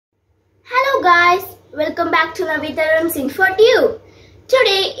Hello guys, welcome back to Navitharam's Info Tube.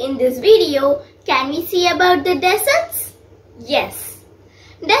 Today in this video, can we see about the deserts? Yes.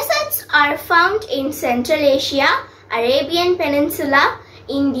 Deserts are found in Central Asia, Arabian Peninsula,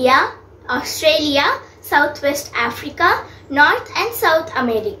 India, Australia, Southwest Africa, North and South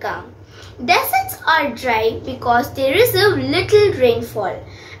America. Deserts are dry because they receive little rainfall.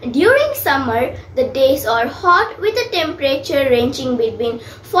 During summer, the days are hot with a temperature ranging between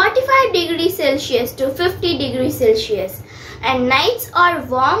 45 degrees Celsius to 50 degrees Celsius, and nights are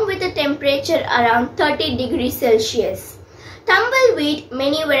warm with a temperature around 30 degrees Celsius. Tumbleweed,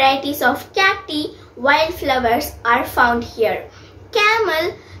 many varieties of cacti, wildflowers are found here.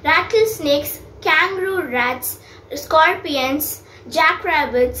 Camel, rattlesnakes, kangaroo rats, scorpions,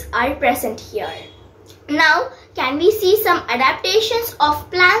 jackrabbits are present here. Now, can we see some adaptations of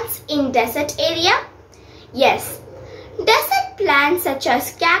plants in desert area? Yes. Desert plants such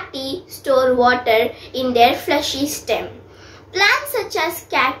as cacti store water in their fleshy stem. Plants such as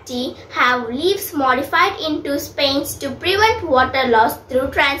cacti have leaves modified into spines to prevent water loss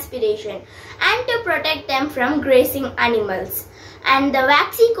through transpiration and to protect them from grazing animals. And the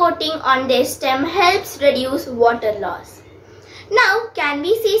waxy coating on their stem helps reduce water loss. Now, can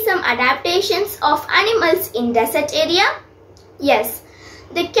we see some adaptations of animals in desert area? Yes.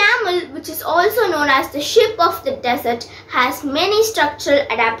 The camel, which is also known as the sheep of the desert, has many structural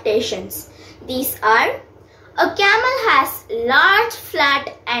adaptations. These are: a camel has large,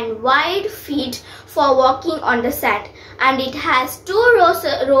 flat and wide feet for walking on the sand, and it has two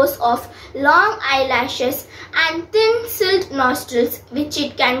rows of long eyelashes and thin slit nostrils which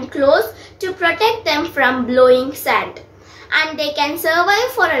it can close to protect them from blowing sand. And they can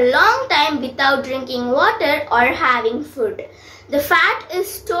survive for a long time without drinking water or having food. The fat is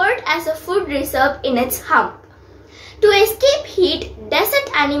stored as a food reserve in its hump. To escape heat,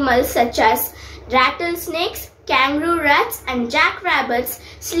 desert animals such as rattlesnakes, kangaroo rats and jackrabbits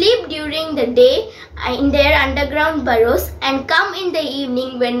sleep during the day in their underground burrows and come in the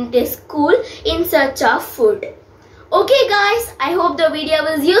evening when it is cool in search of food. Okay guys, I hope the video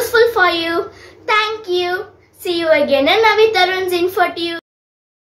was useful for you. Thank you. See you again in Navitharam's Info Tube.